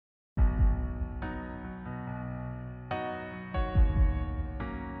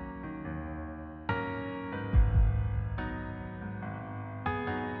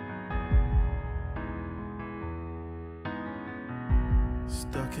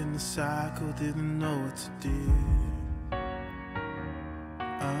Stuck in the cycle, didn't know what to do.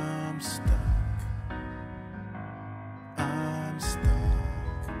 I'm stuck, I'm stuck.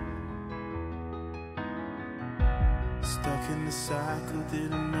 Stuck in the cycle,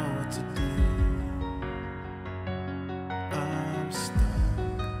 didn't know what to do. I'm stuck,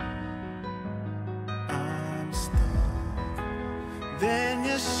 I'm stuck. Then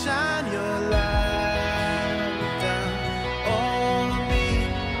you shine your light down on me.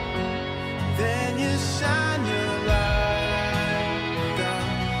 Then you shine your light down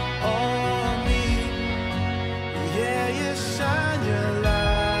on me. Yeah, you shine your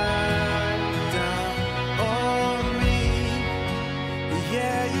light down on me.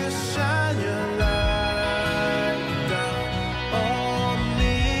 Yeah, you shine your light down on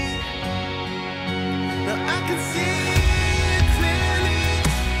me. Now I can see it clearly,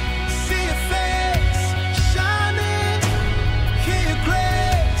 see your face shining, hear your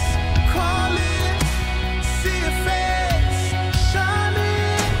grace calling, see your face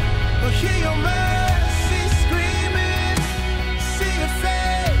shining, or hear your mercy screaming, see your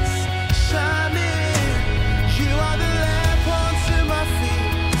face shining. You are the lamp unto my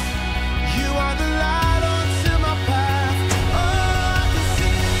feet, you are the light unto my path. Oh, I can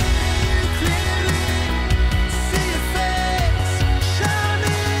see it clearly, see your face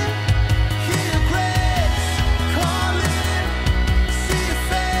shining, hear your grace calling, see your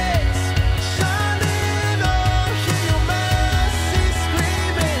face shining, oh, hear your mercy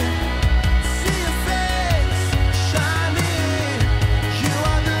screaming, see your face shining. You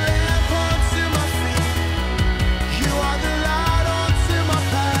are the lamp unto my feet, you are the light unto my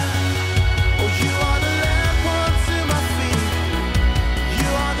path. Oh, you are the lamp unto my feet, you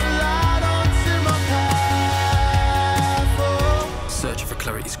are the light unto my path. Oh. Searching for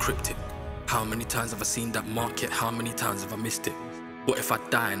clarity's cryptic. How many times have I seen that mark, yet how many times have I missed it? What if I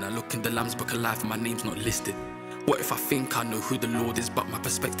die and I look in the Lamb's Book of Life and my name's not listed? What if I think I know who the Lord is, but my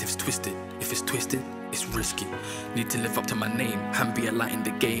perspective's twisted? If it's twisted, it's risky. Need to live up to my name and be a light in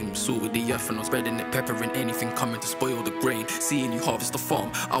the game. Salted the earth and I'm spreading it, peppering anything coming to spoil the grain. Seeing you harvest the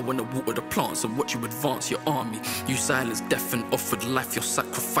farm, I wanna water the plants and watch you advance your army. You silenced death and offered life, your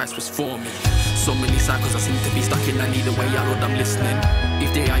sacrifice was for me. So many cycles I seem to be stuck in, I need a way out, Lord, I'm listening.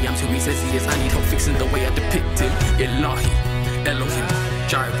 If there I am to who he says he is, I need help fixing the way I depict him. Ilahi, Elohim,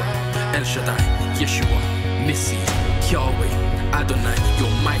 Jireh, El Shaddai, Yeshua, Nissi, Yahweh, Adonai,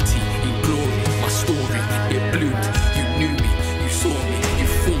 you're mighty in glory. My story, it bloomed. You knew me, you saw me, you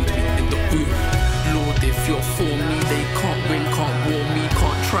formed me in the womb. Lord, if you're for me, they can't win, can't war me,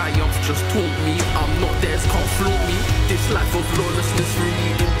 can't triumph, just taunt me. I'm not theirs, can't flaunt me. This life of lawlessness threw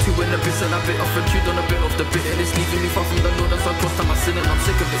me into an abyss, and a bit of a chewed on a bit of the bitterness, leaving me far from the Lord. And so close to my sin, and I'm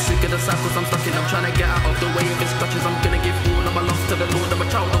sick of it, sick of the cycles I'm stuck in. I'm trying to get out of the way of his clutches. I'm gonna give all of my love to the Lord. I'm a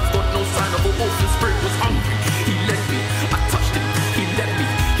child of God, no sign of an orphan spirit was hungry. He led me, I touched him, he led me.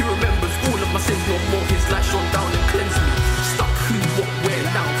 He remembers all of my sins no more. His light shone down and cleansed me. Stuck who, what, where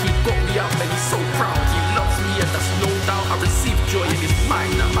now? He got me out and he's so proud. He loves me and that's no doubt. I receive joy and it's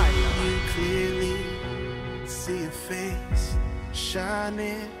mine now. You clearly see your face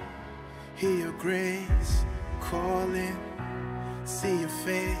shining, hear your grace calling, see your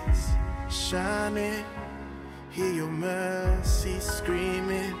face shining, hear your mercy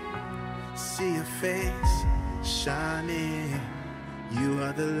screaming, see your face shining. You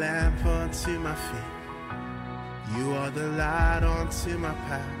are the lamp unto my feet, you are the light unto my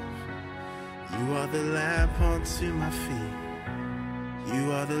path. You are the lamp unto my feet,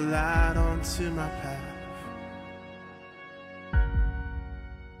 you are the light unto my path.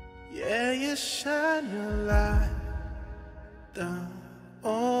 Yeah, you shine your light down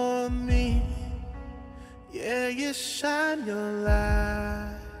on me. Yeah, you shine your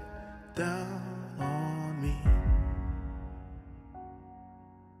light down